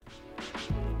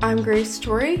I'm Grace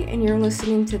Torrey, and you're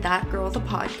listening to That Girl the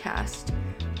Podcast.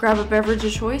 Grab a beverage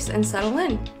of choice and settle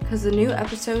in, because the new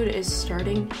episode is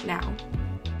starting now.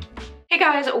 Hey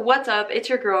guys, what's up? It's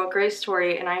your girl, Grace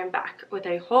Torrey, and I am back with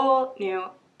a whole new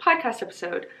podcast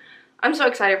episode. I'm so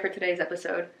excited for today's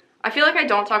episode. I feel like I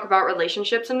don't talk about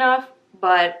relationships enough,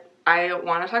 but I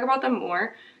want to talk about them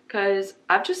more. Because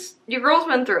your girl's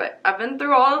been through it. I've been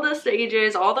through all the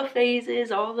stages, all the phases,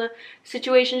 all the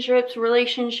situationships,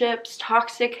 relationships,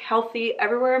 toxic, healthy,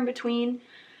 everywhere in between.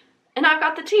 And I've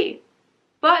got the tea.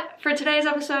 But for today's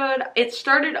episode, it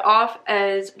started off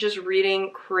as just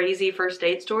reading crazy first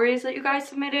date stories that you guys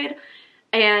submitted.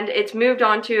 And it's moved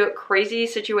on to crazy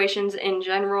situations in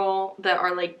general that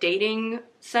are like dating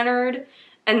centered.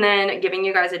 And then giving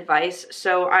you guys advice.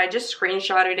 So I just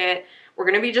screenshotted it. We're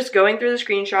going to be just going through the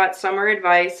screenshots. Some are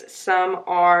advice, some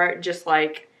are just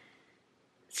like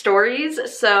stories.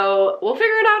 So we'll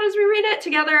figure it out as we read it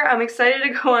together. I'm excited to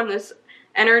go on this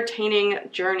entertaining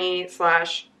journey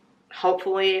 /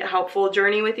 hopefully helpful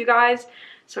journey with you guys.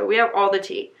 So we have all the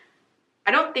tea.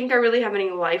 I don't think I really have any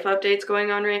life updates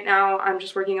going on right now. I'm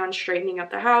just working on straightening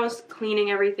up the house, cleaning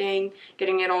everything,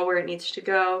 getting it all where it needs to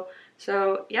go.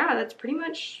 So yeah, that's pretty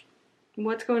much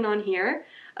what's going on here.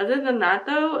 Other than that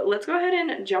though, let's go ahead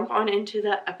and jump on into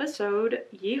the episode.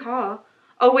 Yeehaw.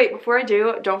 Oh wait, before I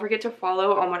do, don't forget to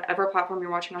follow on whatever platform you're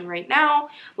watching on right now.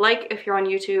 Like if you're on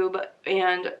YouTube,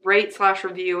 and rate /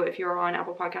 review if you're on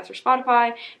Apple Podcasts or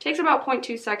Spotify. It takes about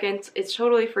 0.2 seconds. It's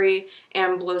totally free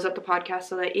and blows up the podcast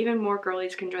so that even more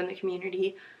girlies can join the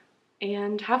community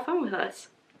and have fun with us.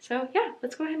 So yeah,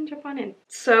 let's go ahead and jump on in.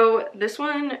 So this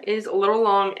one is a little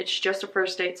long. It's just a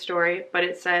first date story, but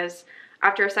it says,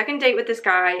 after a second date with this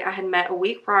guy I had met a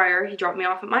week prior, he dropped me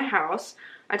off at my house.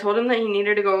 I told him that he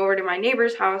needed to go over to my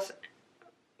neighbor's house.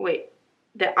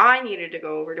 That I needed to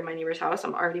go over to my neighbor's house.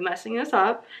 I'm already messing this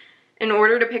up. In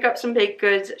order to pick up some baked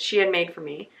goods she had made for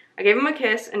me. I gave him a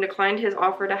kiss and declined his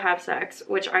offer to have sex,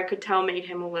 which I could tell made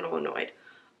him a little annoyed.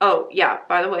 Oh, yeah,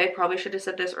 by the way, probably should have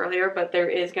said this earlier, but there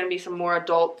is going to be some more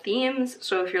adult themes.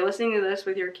 So if you're listening to this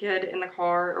with your kid in the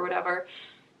car or whatever,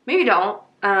 maybe don't.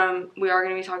 We are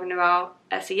going to be talking about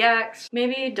sex.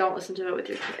 Maybe don't listen to it with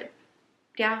your kid.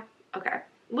 Yeah? Okay.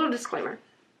 Little disclaimer.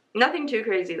 Nothing too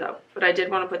crazy though, but I did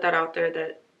want to put that out there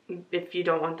that if you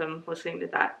don't want them listening to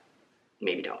that,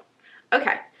 maybe don't.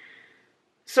 Okay.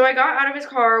 So I got out of his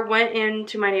car, went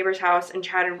into my neighbor's house, and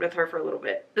chatted with her for a little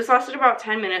bit. This lasted about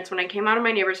 10 minutes. When I came out of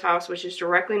my neighbor's house, which is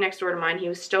directly next door to mine, he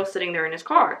was still sitting there in his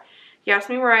car. He asked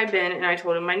me where I'd been, and I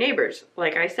told him my neighbor's,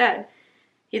 like I said.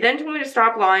 He then told me to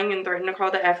stop lying and threatened to call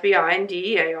the FBI and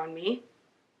DEA on me.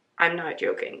 I'm not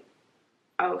joking.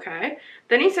 Okay.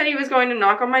 Then he said he was going to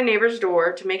knock on my neighbor's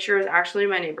door to make sure it was actually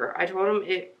my neighbor. I told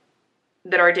him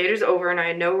that our date is over and I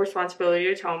had no responsibility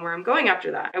to tell him where I'm going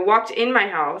after that. I walked in my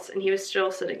house and he was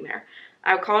still sitting there.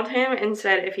 I called him and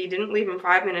said if he didn't leave in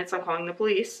 5 minutes, I'm calling the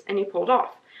police, and he pulled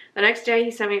off. The next day,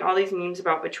 he sent me all these memes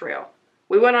about betrayal.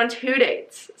 We went on 2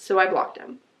 dates, so I blocked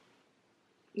him.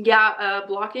 Yeah,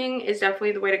 blocking is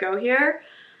definitely the way to go here.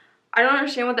 I don't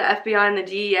understand what the FBI and the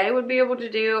DEA would be able to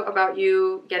do about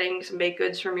you getting some baked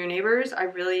goods from your neighbors. I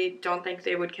really don't think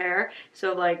they would care.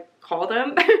 So, like, call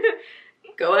them.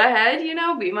 Go ahead,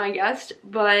 be my guest.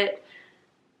 But,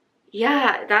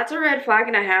 yeah, that's a red flag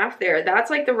and a half there. That's,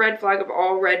 like, the red flag of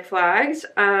all red flags.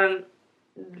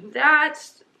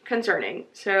 That's concerning.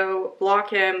 So, block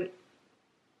him.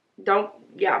 Don't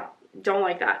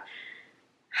like that.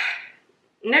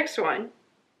 Next one.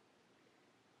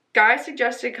 Guy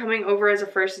suggested coming over as a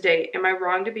first date. Am I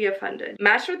wrong to be offended?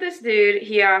 Matched with this dude.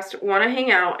 He asked, want to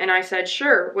hang out? And I said,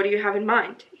 sure. What do you have in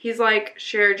mind? He's like,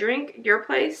 share a drink, your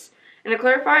place? And to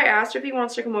clarify, I asked if he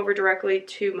wants to come over directly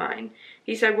to mine.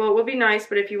 He said, well, it would be nice,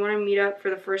 but if you want to meet up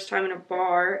for the first time in a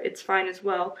bar, it's fine as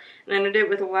well. And ended it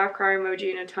with a laugh cry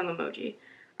emoji and a tongue emoji.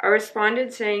 I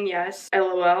responded saying yes,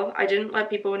 LOL. I didn't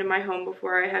let people into my home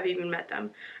before I have even met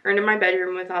them, or into my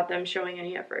bedroom without them showing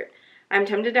any effort. I'm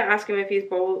tempted to ask him if he's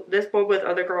this bold with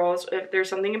other girls, if there's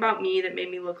something about me that made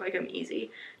me look like I'm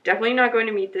easy. Definitely not going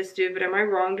to meet this dude, but am I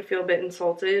wrong to feel a bit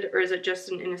insulted, or is it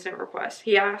just an innocent request?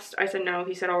 He asked, I said no,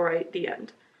 he said alright, the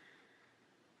end.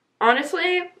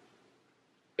 Honestly,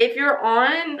 if you're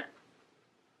on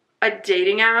a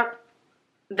dating app,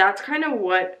 that's kind of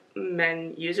what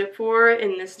men use it for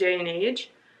in this day and age.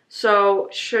 So,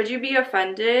 should you be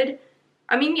offended?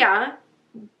 I mean, yeah,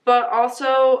 but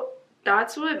also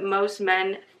that's what most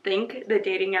men think the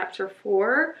dating apps are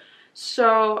for.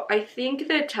 So I think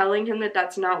that telling him that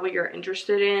that's not what you're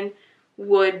interested in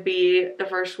would be the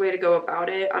first way to go about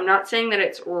it. I'm not saying that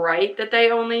it's right that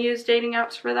they only use dating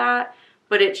apps for that,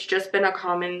 but it's just been a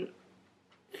common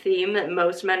theme that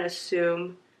most men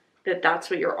assume that that's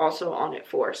what you're also on it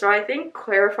for. So I think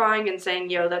clarifying and saying,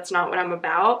 yo, that's not what I'm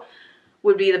about,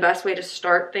 would be the best way to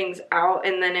start things out.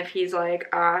 And then if he's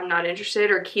like, I'm not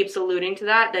interested, or keeps alluding to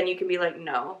that, then you can be like,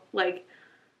 no, like,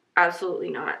 absolutely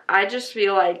not. I just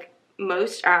feel like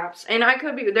most apps, and I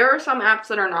could be, there are some apps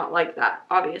that are not like that,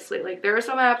 obviously. Like, there are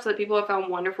some apps that people have found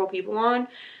wonderful people on,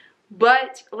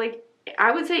 but like,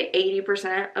 I would say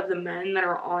 80% of the men that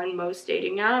are on most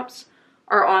dating apps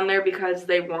are on there because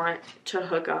they want to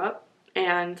hook up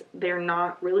and they're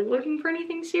not really looking for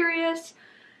anything serious.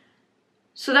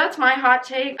 So that's my hot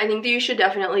take. I think that you should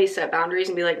definitely set boundaries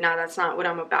and be like, nah, that's not what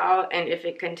I'm about. And if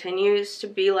it continues to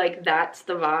be like that's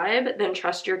the vibe, then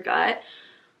trust your gut.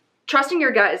 Trusting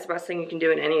your gut is the best thing you can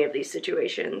do in any of these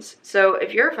situations. So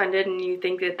if you're offended and you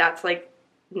think that that's like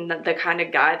the kind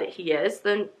of guy that he is,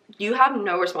 then you have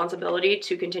no responsibility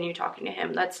to continue talking to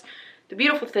him. That's the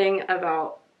beautiful thing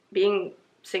about being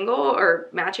single or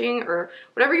matching or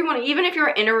whatever you want. Even if you're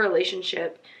in a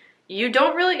relationship, you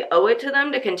don't really owe it to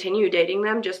them to continue dating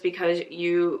them just because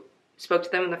you spoke to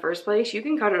them in the first place. You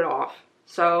can cut it off.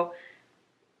 So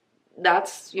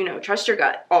that's, you know, trust your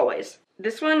gut always.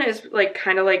 This one is like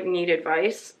kind of like need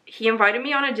advice. He invited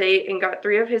me on a date and got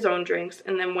 3 of his own drinks,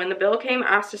 and then when the bill came,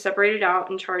 asked to separate it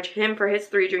out and charge him for his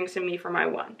 3 drinks and me for my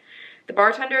 1. The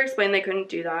bartender explained they couldn't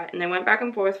do that, and they went back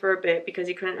and forth for a bit because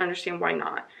he couldn't understand why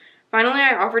not. Finally,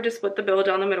 I offered to split the bill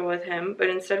down the middle with him, but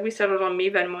instead we settled on me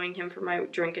Venmoing him for my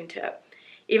drink and tip.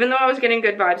 Even though I was getting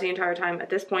good vibes the entire time, at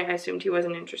this point I assumed he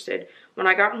wasn't interested. When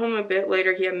I got home a bit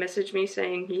later, he had messaged me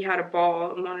saying he had a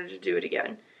ball and wanted to do it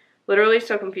again. Literally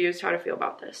so confused how to feel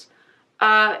about this.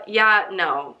 Yeah,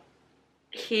 no.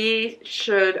 He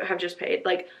should have just paid.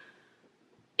 Like,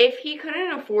 if he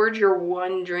couldn't afford your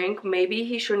 1 drink, maybe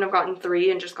he shouldn't have gotten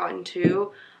 3 and just gotten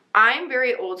 2. I'm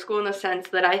very old school in the sense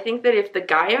that I think that if the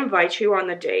guy invites you on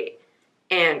the date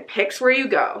and picks where you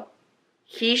go,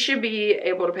 he should be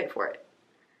able to pay for it.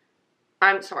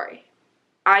 I'm sorry.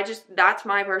 That's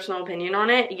my personal opinion on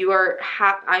it. You are,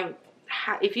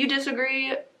 if you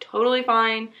disagree, totally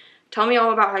fine. Tell me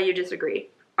all about how you disagree.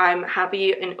 I'm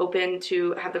happy and open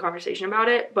to have the conversation about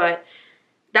it, but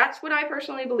that's what I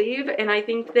personally believe, and I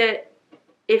think that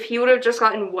if he would have just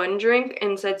gotten 1 drink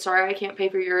and said, sorry, I can't pay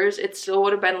for yours, it still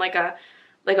would have been like a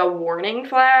warning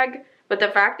flag. But the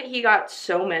fact that he got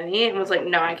so many and was like,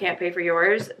 no, I can't pay for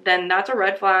yours, then that's a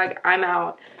red flag. I'm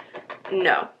out.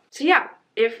 No. So yeah,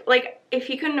 if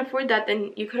he couldn't afford that,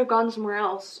 then you could have gone somewhere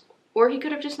else, or he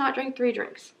could have just not drank 3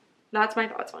 drinks. That's my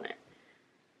thoughts on it.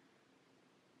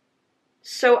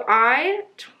 So I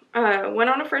went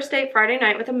on a first date Friday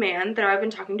night with a man that I've been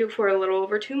talking to for a little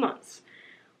over 2 months.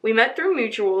 We met through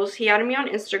mutuals, he added me on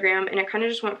Instagram, and it kind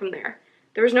of just went from there.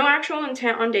 There was no actual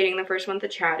intent on dating the first month of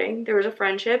chatting. There was a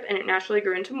friendship, and it naturally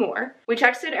grew into more. We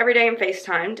texted every day and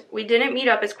FaceTimed. We didn't meet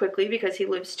up as quickly because he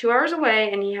lives 2 hours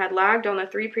away, and he had lagged on the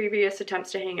 3 previous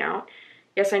attempts to hang out.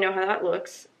 Yes, I know how that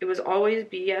looks. It was always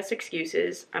BS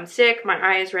excuses. I'm sick, my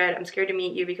eye is red, I'm scared to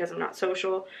meet you because I'm not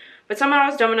social. But somehow I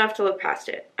was dumb enough to look past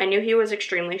it. I knew he was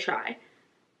extremely shy.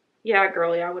 Yeah,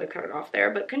 girly, I would have cut it off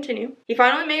there, but continue. He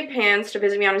finally made plans to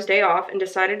visit me on his day off and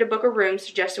decided to book a room,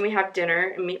 suggesting we have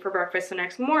dinner and meet for breakfast the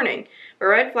next morning. But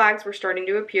red flags were starting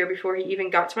to appear before he even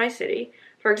got to my city.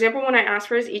 For example, when I asked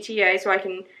for his ETA so I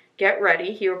can get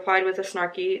ready, he replied with a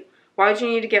snarky, "Why would you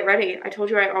need to get ready? I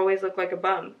told you I always look like a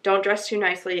bum. Don't dress too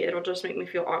nicely, it'll just make me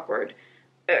feel awkward."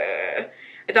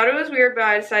 I thought it was weird, but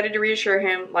I decided to reassure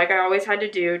him, like I always had to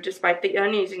do, despite the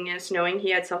uneasiness, knowing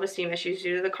he had self-esteem issues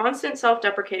due to the constant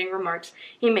self-deprecating remarks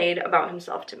he made about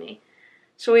himself to me.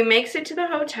 So he makes it to the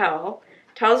hotel,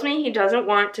 tells me he doesn't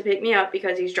want to pick me up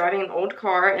because he's driving an old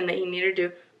car and that he needed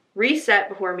to reset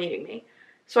before meeting me.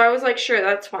 So I was like, sure,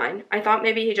 that's fine. I thought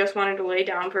maybe he just wanted to lay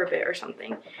down for a bit or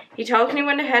something. He tells me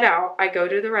when to head out. I go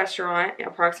to the restaurant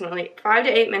approximately 5 to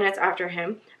 8 minutes after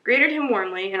him, greeted him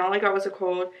warmly, and all I got was a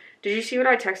cold, "Did you see what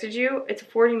I texted you? It's a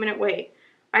 40-minute wait."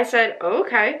 I said, "Oh,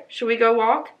 okay. Should we go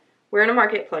walk?" We're in a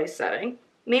marketplace setting.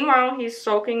 Meanwhile, he's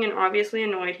sulking and obviously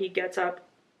annoyed. He gets up,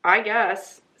 I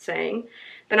guess, saying,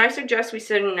 then I suggest we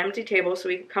sit at an empty table so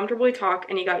we can comfortably talk,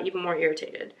 and he got even more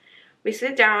irritated. We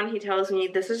sit down, he tells me,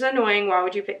 "This is annoying, why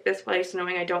would you pick this place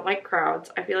knowing I don't like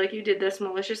crowds? I feel like you did this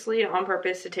maliciously and on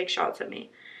purpose to take shots at me."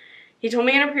 He told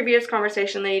me in a previous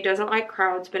conversation that he doesn't like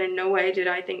crowds, but in no way did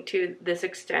I think to this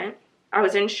extent. I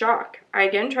was in shock. I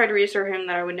again tried to reassure him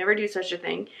that I would never do such a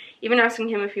thing, even asking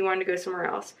him if he wanted to go somewhere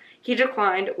else. He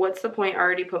declined. What's the point? I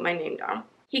already put my name down.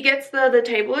 He gets the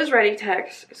table is ready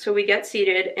text, so we get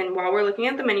seated, and while we're looking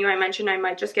at the menu, I mentioned I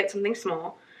might just get something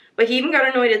small, but he even got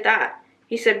annoyed at that.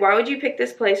 He said, "Why would you pick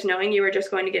this place knowing you were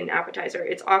just going to get an appetizer?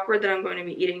 It's awkward that I'm going to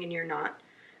be eating and you're not."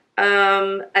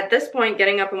 At this point,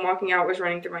 getting up and walking out was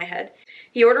running through my head.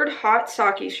 He ordered hot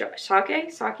sake?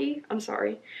 I'm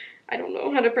sorry. I don't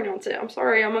know how to pronounce it. I'm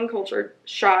sorry, I'm uncultured.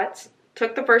 Shots.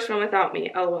 Took the first one without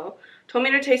me, lol. Told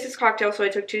me to taste his cocktail, so I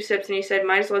took 2 sips, and he said,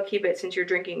 might as well keep it since you're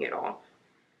drinking it all.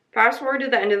 Fast forward to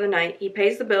the end of the night. He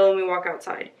pays the bill, and we walk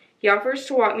outside. He offers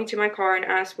to walk me to my car and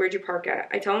asks, where'd you park at?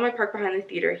 I tell him I park behind the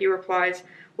theater. He replies,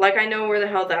 like I know where the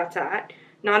hell that's at.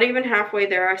 Not even halfway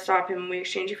there, I stop him, and we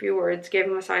exchange a few words, gave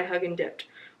him a side hug, and dipped.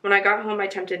 When I got home, I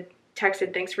texted,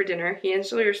 thanks for dinner. He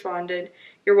instantly responded,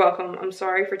 you're welcome. I'm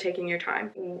sorry for taking your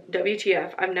time.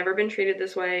 WTF, I've never been treated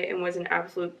this way, and was in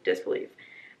absolute disbelief.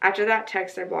 After that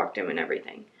text, I blocked him and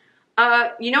everything.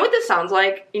 You know what this sounds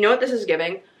like? You know what this is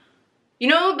giving? You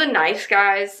know the nice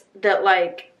guys that,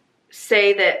 like,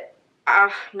 say that,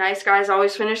 nice guys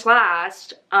always finish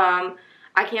last.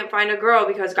 I can't find a girl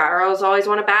because girls always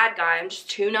want a bad guy. I'm just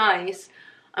too nice.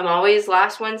 I'm always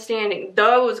last one standing.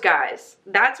 Those guys.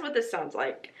 That's what this sounds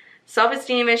like.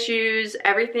 Self-esteem issues,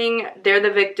 everything, they're the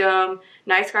victim.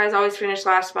 Nice guys always finish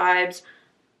last vibes.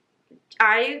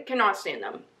 I cannot stand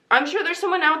them. I'm sure there's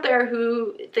someone out there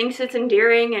who thinks it's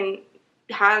endearing and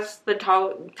has the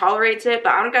tolerates it,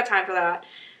 but I don't got time for that.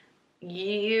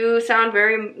 You sound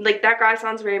very, like, that guy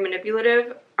sounds very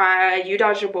manipulative. You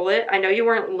dodged a bullet. I know you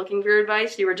weren't looking for your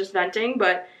advice, you were just venting,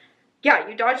 but yeah,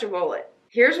 you dodged a bullet.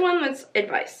 Here's one that's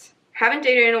advice. Haven't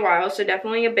dated in a while, so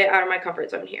definitely a bit out of my comfort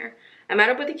zone here. I met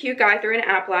up with a cute guy through an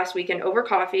app last weekend over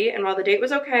coffee, and while the date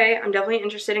was okay, I'm definitely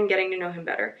interested in getting to know him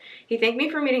better. He thanked me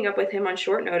for meeting up with him on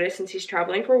short notice since he's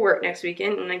traveling for work next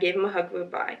weekend, and I gave him a hug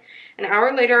goodbye. An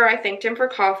hour later, I thanked him for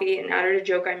coffee and added a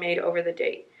joke I made over the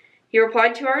date. He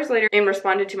replied 2 hours later and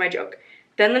responded to my joke.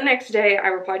 Then the next day, I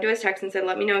replied to his text and said,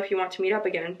 let me know if you want to meet up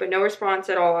again, but no response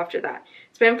at all after that.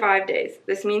 It's been 5 days.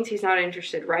 This means he's not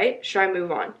interested, right? Should I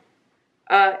move on?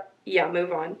 Yeah,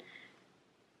 move on.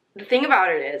 The thing about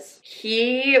it is,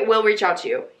 he will reach out to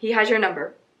you. He has your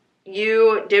number.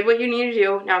 You did what you need to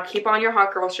do. Now keep on your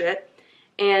hot girl shit.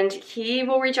 And he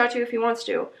will reach out to you if he wants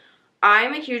to.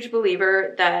 I'm a huge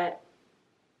believer that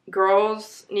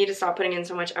girls need to stop putting in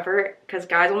so much effort because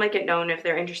guys will make it known if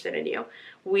they're interested in you.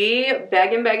 We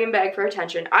beg and beg and beg for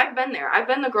attention. I've been there. I've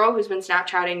been the girl who's been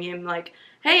Snapchatting him like,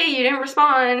 hey, you didn't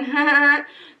respond.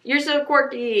 You're so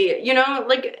quirky. You know,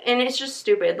 like, and it's just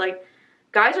stupid. Like,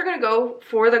 guys are going to go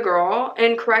for the girl,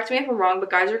 and correct me if I'm wrong, but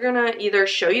guys are going to either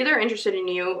show you they're interested in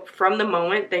you from the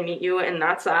moment they meet you, and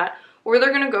that's that, or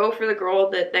they're going to go for the girl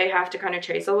that they have to kind of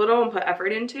chase a little and put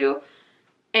effort into,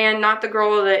 and not the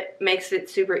girl that makes it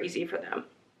super easy for them.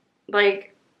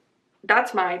 Like,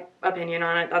 that's my opinion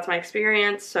on it. That's my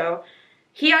experience. So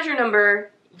he has your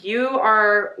number. You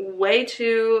are way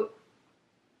too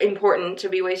important to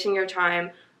be wasting your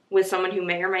time with someone who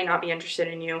may or may not be interested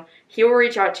in you. He will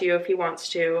reach out to you if he wants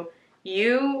to.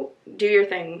 You do your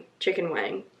thing, chicken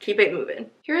wing. Keep it moving.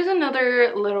 Here's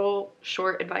another little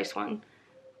short advice one.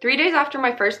 3 days after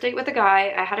my first date with a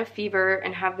guy, I had a fever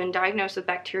and have been diagnosed with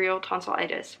bacterial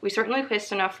tonsillitis. We certainly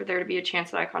kissed enough for there to be a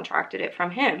chance that I contracted it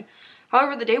from him.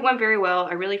 However, the date went very well.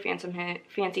 I really fancy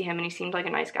him and he seemed like a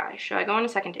nice guy. Should I go on a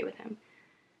second date with him?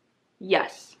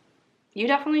 Yes. You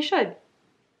definitely should.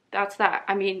 That's that.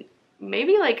 I mean,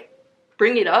 maybe like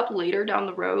bring it up later down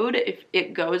the road if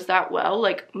it goes that well,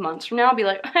 like months from now, be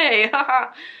like, hey,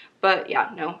 haha. But yeah,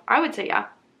 no, I would say yeah.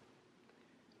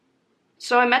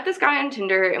 So I met this guy on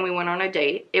Tinder and we went on a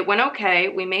date. It went okay.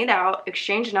 We made out,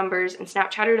 exchanged numbers, and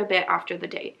Snapchatted a bit after the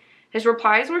date. His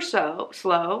replies were so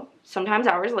slow, sometimes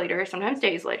hours later, sometimes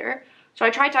days later. So I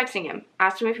tried texting him,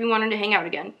 asked him if he wanted to hang out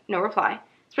again. No reply.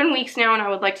 It's been weeks now and I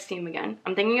would like to see him again.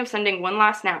 I'm thinking of sending one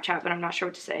last Snapchat, but I'm not sure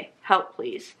what to say. Help,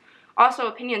 please. Also,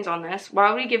 opinions on this.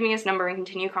 Why would he give me his number and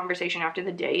continue conversation after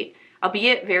the date,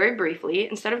 albeit very briefly,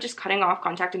 instead of just cutting off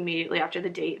contact immediately after the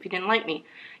date if he didn't like me?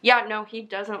 Yeah, no, he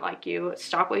doesn't like you.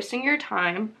 Stop wasting your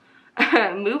time.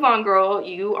 Move on, girl.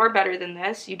 You are better than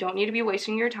this. You don't need to be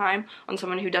wasting your time on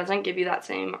someone who doesn't give you that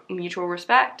same mutual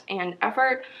respect and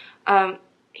effort.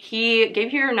 He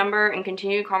gave you your number and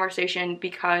continued conversation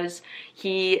because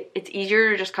it's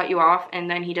easier to just cut you off and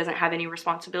then he doesn't have any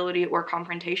responsibility or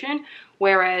confrontation.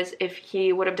 Whereas if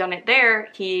he would have done it there,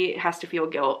 he has to feel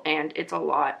guilt and it's a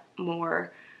lot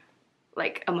more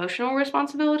like emotional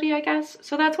responsibility, I guess.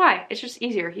 So that's why. It's just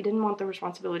easier. He didn't want the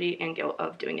responsibility and guilt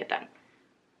of doing it then.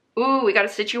 Ooh, we got a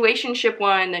situationship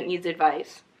one that needs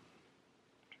advice.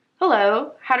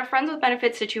 Hello, had a friends with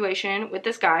benefits situation with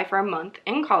this guy for a month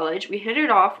in college. We hit it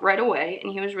off right away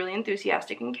and he was really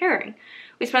enthusiastic and caring.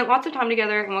 We spent lots of time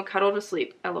together and would cuddle to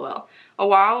sleep, lol. A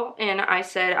while in, I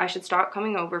said I should stop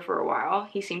coming over for a while.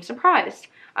 He seemed surprised.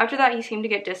 After that, he seemed to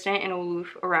get distant and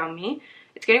aloof around me.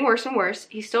 It's getting worse and worse.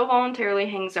 He still voluntarily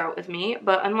hangs out with me,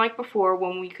 but unlike before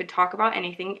when we could talk about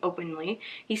anything openly,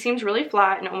 he seems really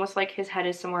flat and almost like his head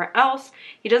is somewhere else.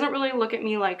 He doesn't really look at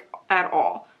me like at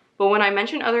all. But when I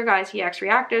mention other guys, he acts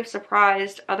reactive,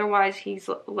 surprised. Otherwise, he's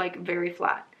like very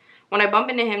flat. When I bump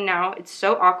into him now, it's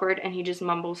so awkward and he just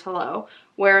mumbles hello.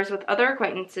 Whereas with other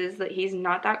acquaintances that he's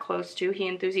not that close to, he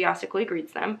enthusiastically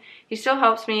greets them. He still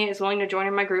helps me, is willing to join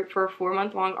in my group for a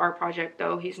 4-month-long art project,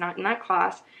 though he's not in that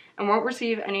class, and won't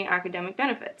receive any academic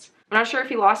benefits. I'm not sure if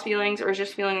he lost feelings or is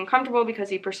just feeling uncomfortable because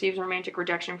he perceives romantic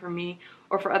rejection from me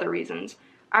or for other reasons.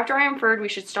 After I inferred we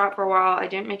should stop for a while, I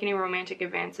didn't make any romantic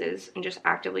advances and just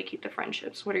actively keep the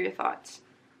friendships. What are your thoughts?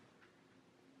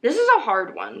 This is a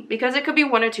hard one because it could be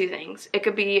one of two things. It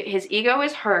could be his ego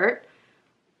is hurt,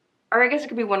 or I guess it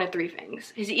could be one of three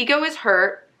things. His ego is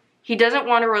hurt, he doesn't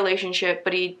want a relationship,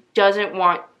 but he doesn't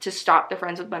want to stop the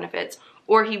friends with benefits.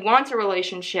 Or he wants a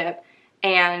relationship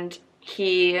and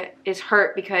he is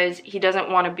hurt because he doesn't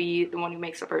want to be the one who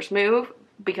makes the first move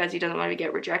because he doesn't want to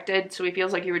get rejected, so he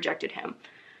feels like you rejected him.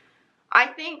 I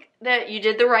think that you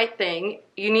did the right thing.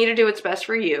 You need to do what's best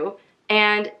for you,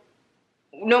 and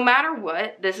no matter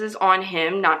what, this is on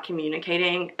him not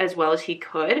communicating as well as he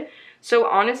could. So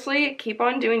honestly, keep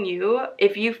on doing you.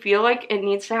 If you feel like it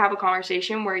needs to have a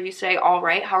conversation where you say, all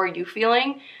right, how are you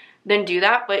feeling? Then do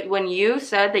that. But when you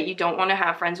said that you don't want to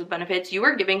have friends with benefits, you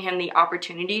were giving him the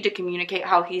opportunity to communicate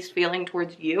how he's feeling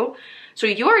towards you. So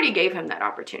you already gave him that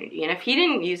opportunity. And if he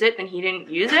didn't use it, then he didn't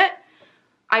use it.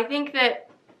 I think that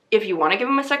if you want to give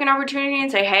him a second opportunity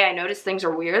and say, hey, I noticed things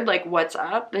are weird, like what's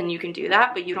up, then you can do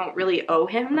that, but you don't really owe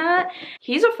him that.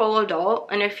 He's a full adult,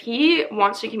 and if he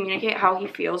wants to communicate how he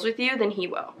feels with you, then he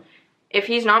will. If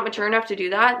he's not mature enough to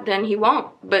do that, then he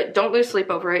won't. But don't lose sleep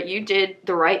over it. You did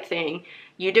the right thing.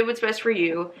 You did what's best for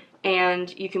you,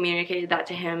 and you communicated that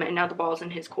to him, and now the ball's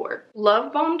in his court.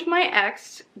 Love bombed my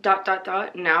ex, ...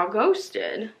 now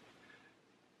ghosted.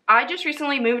 I just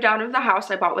recently moved out of the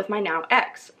house I bought with my now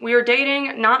ex. We were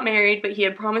dating, not married, but he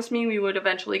had promised me we would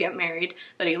eventually get married,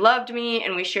 that he loved me,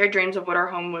 and we shared dreams of what our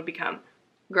home would become.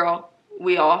 Girl,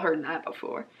 we all heard that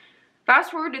before.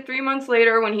 Fast forward to 3 months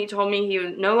later when he told me he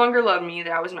would no longer love me,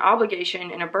 that I was an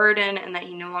obligation and a burden, and that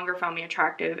he no longer found me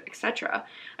attractive, etc.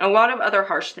 And a lot of other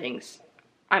harsh things.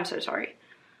 I'm so sorry.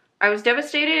 I was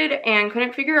devastated and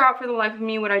couldn't figure out for the life of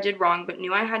me what I did wrong, but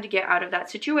knew I had to get out of that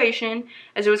situation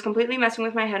as it was completely messing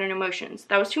with my head and emotions.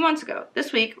 That was 2 months ago.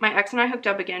 This week, my ex and I hooked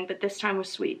up again, but this time was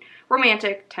sweet.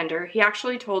 Romantic, tender. He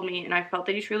actually told me, and I felt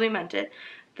that he truly meant it,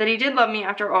 that he did love me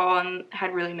after all and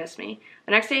had really missed me.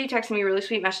 The next day he texted me really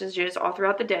sweet messages all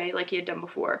throughout the day like he had done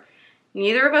before.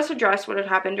 Neither of us addressed what had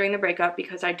happened during the breakup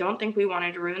because I don't think we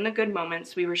wanted to ruin the good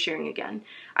moments we were sharing again.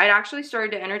 I had actually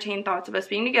started to entertain thoughts of us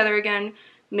being together again.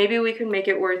 Maybe we could make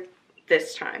it worth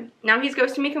this time. Now he's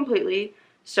ghosted me completely,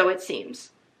 so it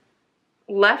seems.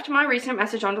 Left my recent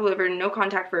message undelivered and no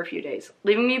contact for a few days,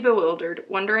 leaving me bewildered,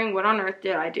 wondering what on earth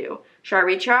did I do. Should I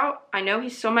reach out? I know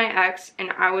he's still my ex,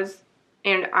 and I was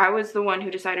the one who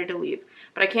decided to leave,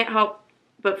 but I can't help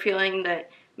but feeling that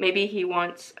maybe he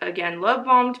once again love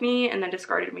bombed me and then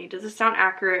discarded me. Does this sound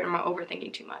accurate, or am I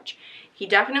overthinking too much? He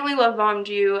definitely love bombed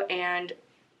you and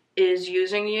is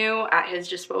using you at his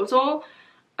disposal.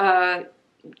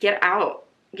 Get out.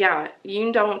 Yeah,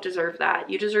 you don't deserve that.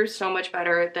 You deserve so much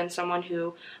better than someone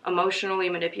who emotionally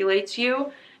manipulates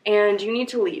you, and you need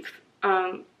to leave.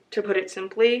 To put it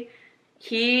simply,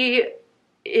 he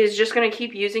is just going to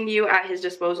keep using you at his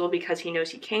disposal because he knows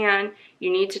he can.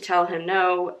 You need to tell him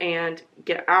no and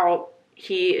get out.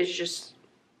 He is just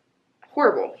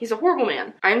horrible. He's a horrible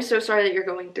man. I'm so sorry that you're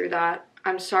going through that.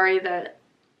 I'm sorry that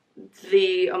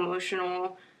the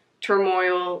emotional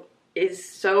turmoil is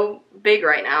so big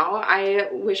right now. I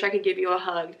wish I could give you a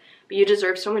hug, but you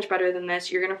deserve so much better than this.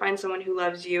 You're going to find someone who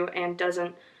loves you and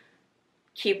doesn't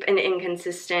keep an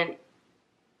inconsistent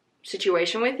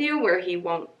situation with you where he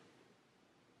won't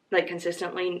like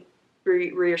consistently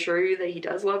reassure you that he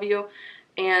does love you,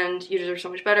 and you deserve so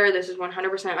much better. This is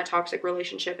 100% a toxic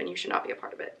relationship and you should not be a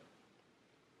part of it.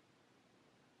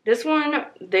 This one,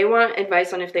 they want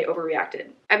advice on if they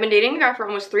overreacted. I've been dating a guy for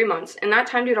almost 3 months. In that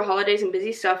time, due to holidays and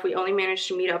busy stuff, we only managed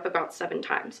to meet up about 7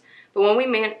 times. But when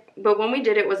we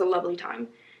did, it was a lovely time.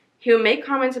 He would make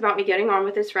comments about me getting on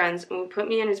with his friends and would put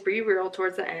me in his Be Real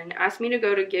towards the end, ask me to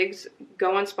go to gigs,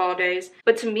 go on spa days.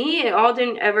 But to me, it all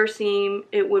didn't ever seem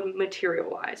it would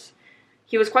materialize.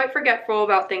 He was quite forgetful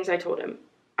about things I told him.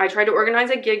 I tried to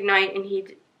organize a gig night and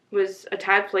he was a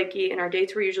tad flaky, and our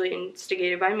dates were usually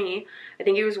instigated by me. I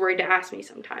think he was worried to ask me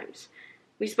sometimes.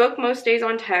 We spoke most days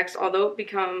on text, although it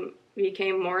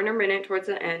became more intermittent towards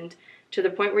the end. to the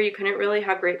point where you couldn't really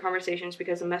have great conversations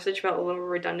because the message felt a little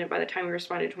redundant by the time you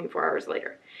responded 24 hours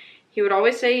later. He would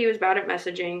always say he was bad at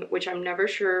messaging, which I'm never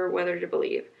sure whether to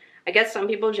believe. I guess some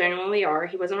people genuinely are.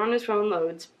 He wasn't on his phone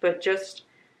loads, but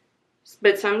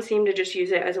some seem to just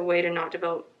use it as a way to not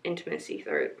develop intimacy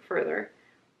further.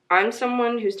 I'm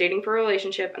someone who's dating for a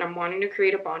relationship and I'm wanting to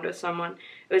create a bond with someone.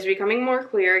 It was becoming more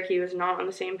clear he was not on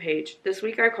the same page. This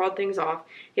week I called things off.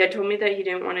 He had told me that he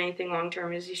didn't want anything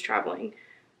long-term as he's traveling.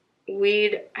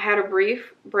 We'd had a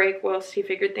brief break whilst he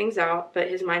figured things out, but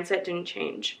his mindset didn't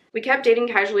change. We kept dating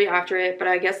casually after it, but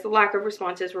I guess the lack of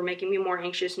responses were making me more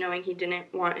anxious knowing he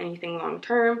didn't want anything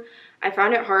long-term. I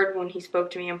found it hard when he spoke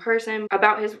to me in person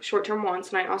about his short-term wants,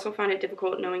 and I also found it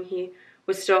difficult knowing he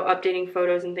was still updating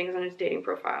photos and things on his dating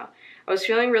profile. I was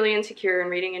feeling really insecure and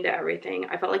reading into everything.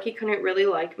 I felt like he couldn't really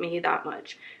like me that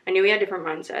much. I knew he had different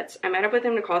mindsets. I met up with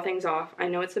him to call things off. I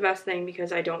know it's the best thing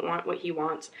because I don't want what he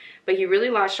wants, but he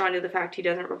really latched onto the fact he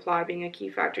doesn't reply being a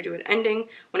key factor to it ending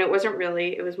when it wasn't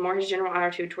really. It was more his general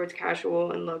attitude towards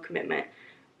casual and low commitment.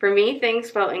 For me,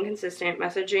 things felt inconsistent,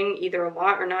 messaging either a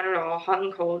lot or not at all, hot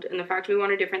and cold, and the fact we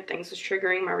wanted different things was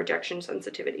triggering my rejection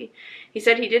sensitivity. He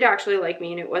said he did actually like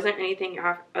me, and it wasn't anything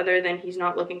other than he's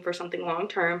not looking for something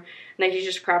long-term, and that he's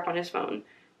just crap on his phone,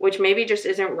 which maybe just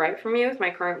isn't right for me with my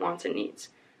current wants and needs.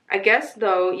 I guess,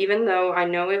 though, even though I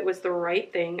know it was the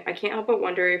right thing, I can't help but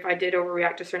wonder if I did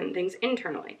overreact to certain things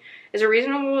internally. Is it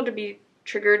reasonable to be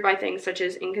triggered by things such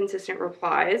as inconsistent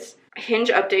replies, Hinge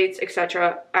updates,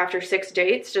 etc. after 6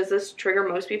 dates? Does this trigger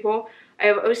most people? I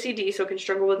have OCD, so can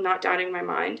struggle with not doubting my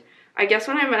mind. I guess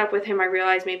when I met up with him, I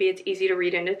realized maybe it's easy to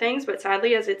read into things, but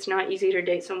sadly, as it's not easy to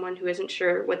date someone who isn't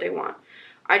sure what they want.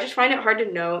 I just find it hard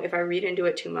to know if I read into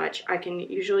it too much. I can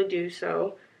do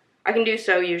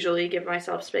so usually, give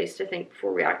myself space to think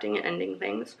before reacting and ending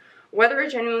things. Whether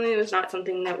it genuinely was not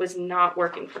something that was not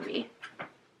working for me.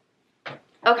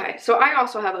 Okay, so I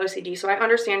also have OCD, so I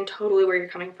understand totally where you're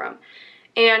coming from.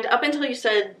 And up until you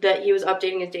said that he was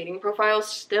updating his dating profile,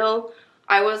 still,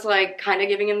 I was like kind of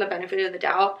giving him the benefit of the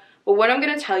doubt. But what I'm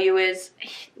going to tell you is,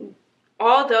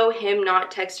 although him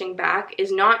not texting back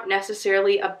is not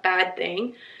necessarily a bad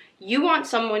thing, you want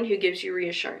someone who gives you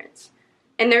reassurance.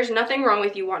 And there's nothing wrong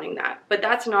with you wanting that, but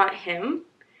that's not him.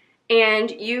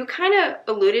 And you kind of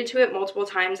alluded to it multiple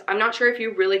times. I'm not sure if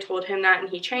you really told him that and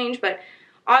he changed, but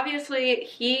obviously,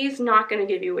 he's not going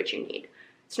to give you what you need.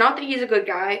 It's not that he's a good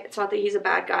guy. It's not that he's a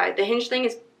bad guy. The Hinge thing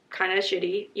is kind of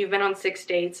shitty. You've been on 6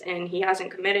 dates and he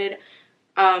hasn't committed.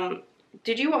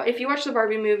 If you watched the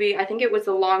Barbie movie, I think it was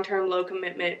the long-term,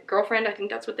 low-commitment girlfriend. I think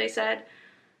that's what they said.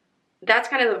 That's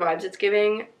kind of the vibes it's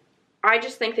giving. I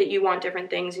just think that you want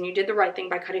different things and you did the right thing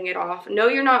by cutting it off. No,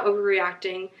 you're not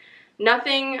overreacting.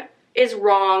 Nothing is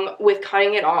wrong with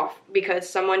cutting it off because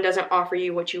someone doesn't offer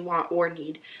you what you want or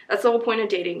need. That's the whole point of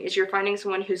dating, is you're finding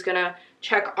someone who's gonna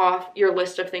check off your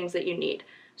list of things that you need.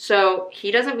 So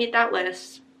he doesn't meet that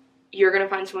list. You're gonna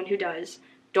find someone who does.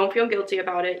 Don't feel guilty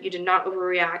about it. You did not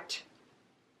overreact.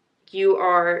 You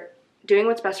are doing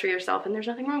what's best for yourself, and there's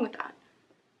nothing wrong with that.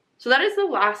 So that is the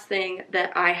last thing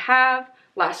that I have,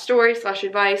 last story /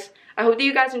 advice. I hope that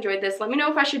you guys enjoyed this. Let me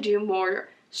know if I should do more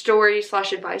story /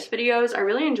 advice videos. I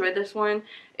really enjoyed this one.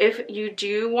 If you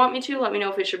do want me to, let me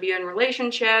know if it should be on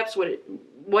relationships,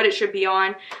 what it should be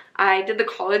on. I did the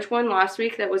college one last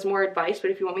week that was more advice,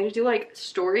 but if you want me to do like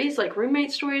stories, like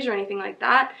roommate stories or anything like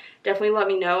that, definitely let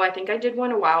me know. I think I did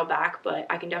one a while back, but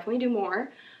I can definitely do more.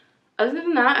 Other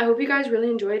than that, I hope you guys really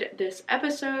enjoyed this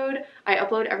episode. I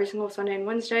upload every single Sunday and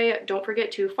Wednesday. Don't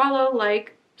forget to follow,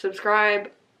 like, subscribe,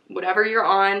 whatever you're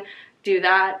on. Do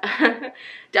that.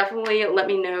 Definitely let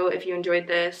me know if you enjoyed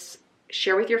this.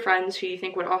 Share with your friends who you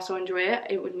think would also enjoy it.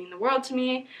 It would mean the world to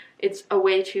me. It's a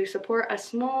way to support a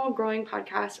small growing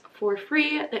podcast for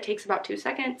free that takes about 2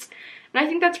 seconds. And I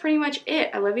think that's pretty much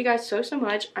it. I love you guys so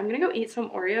much. I'm gonna go eat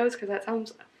some Oreos because that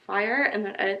sounds fire and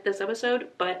then edit this episode.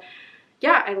 But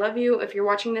yeah, I love you. If you're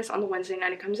watching this on the Wednesday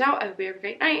night it comes out, I hope you have a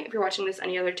great night. If you're watching this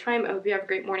any other time, I hope you have a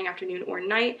great morning, afternoon, or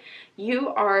night. You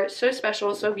are so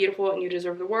special, so beautiful, and you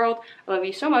deserve the world. I love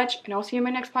you so much, and I'll see you in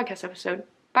my next podcast episode.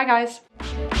 Bye, guys.